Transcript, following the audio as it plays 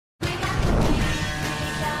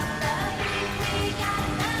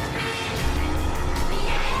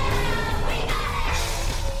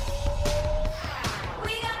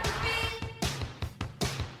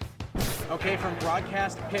Today from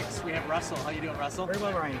Broadcast Picks, we have Russell. How you doing, Russell? Very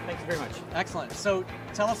well, Ryan. Thank you very much. Excellent. So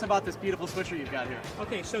tell us about this beautiful switcher you've got here.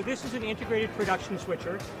 Okay, so this is an integrated production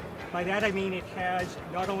switcher. By that I mean it has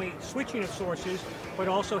not only switching of sources, but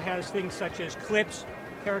also has things such as clips,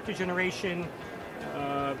 character generation,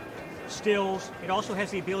 stills. It also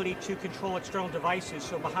has the ability to control external devices.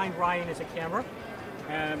 So behind Ryan is a camera.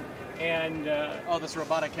 Oh, this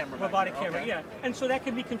robotic camera. Robotic camera, yeah. And so that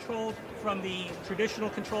can be controlled from the traditional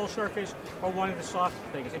control surface or one of the soft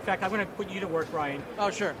things. In fact, I'm going to put you to work, Ryan.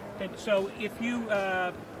 Oh, sure. And so if you...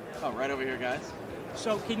 oh, right over here, guys.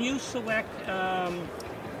 So can you select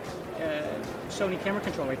Sony camera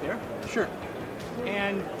control right there? Sure.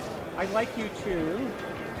 And I'd like you to...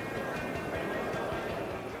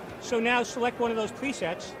 So now select one of those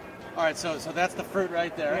presets. All right, so that's the fruit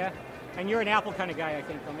right there. Yeah. And you're an Apple kind of guy, I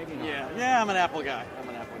think, or maybe not. Yeah, I'm an Apple guy.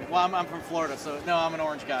 Well, I'm from Florida, so no, I'm an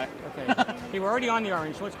orange guy. Okay. Okay, we're already on the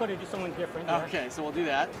orange, so let's go to just someone different. Yeah. Okay, so we'll do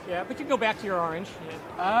that. Yeah, but you can go back to your orange. Yeah.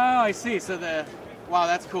 Oh, I see. So wow,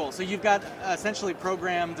 that's cool. So you've got essentially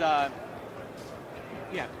programmed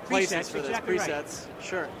places presets, for this. exactly Presets. Right.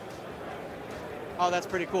 Sure. Oh, that's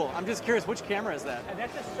pretty cool. I'm just curious, which camera is that? And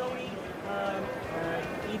that's a Sony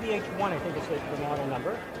EVH1, I think is the model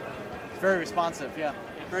number. It's very responsive, yeah.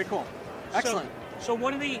 Very cool. Excellent. So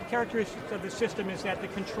one of the characteristics of the system is that the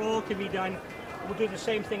control can be done, we'll do the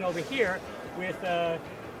same thing over here with the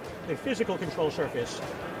physical control surface.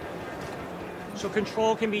 So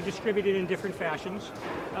control can be distributed in different fashions.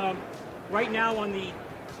 Right now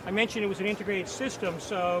I mentioned it was an integrated system,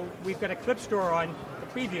 so we've got a clip store on the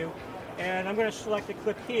preview, and I'm going to select a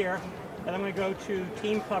clip here, and I'm going to go to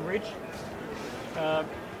team coverage.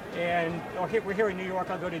 We're here in New York,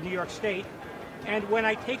 I'll go to New York State. And when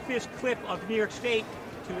I take this clip of New York State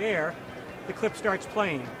to air, the clip starts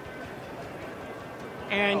playing.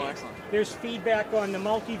 And there's feedback on the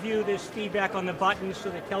multi-view, there's feedback on the buttons, so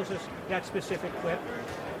that tells us that specific clip.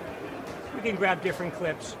 We can grab different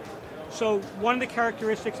clips. So one of the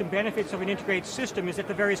characteristics and benefits of an integrated system is that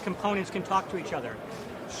the various components can talk to each other.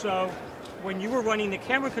 So when you were running the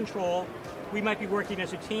camera control, we might be working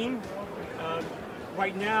as a team.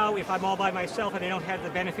 Right now, if I'm all by myself and I don't have the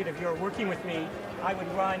benefit of your working with me, I would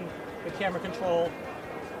run the camera control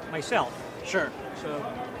myself. Sure. So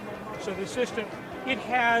the system, it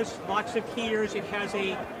has lots of keyers. It has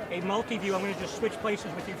a multi-view. I'm going to just switch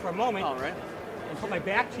places with you for a moment. All right. And put my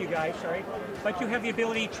back to you guys, sorry. But you have the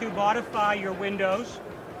ability to modify your windows,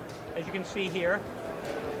 as you can see here.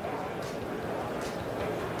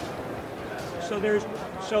 So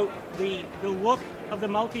the look of the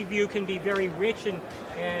multi-view can be very rich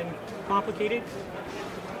and complicated.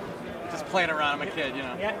 Just playing around, I'm a kid, you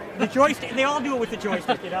know. Yeah, the joystick, they all do it with the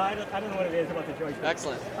joystick, you know. I don't know what it is about the joystick.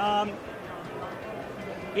 Excellent.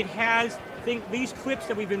 It has, these clips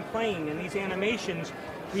that we've been playing and these animations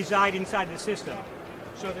reside inside the system.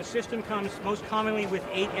 So the system comes most commonly with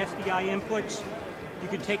 8 SDI inputs. You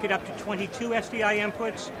can take it up to 22 SDI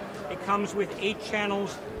inputs. It comes with 8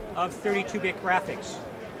 channels of 32-bit graphics.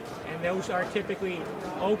 And those are typically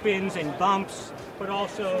opens and bumps, but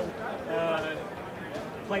also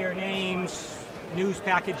player names, news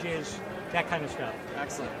packages, that kind of stuff.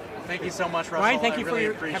 Excellent. Well, thank you so much, Russell. Ryan, thank you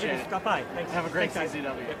really for having us stop by. Thanks. Have a great Thanks,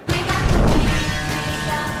 CZW.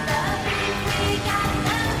 We got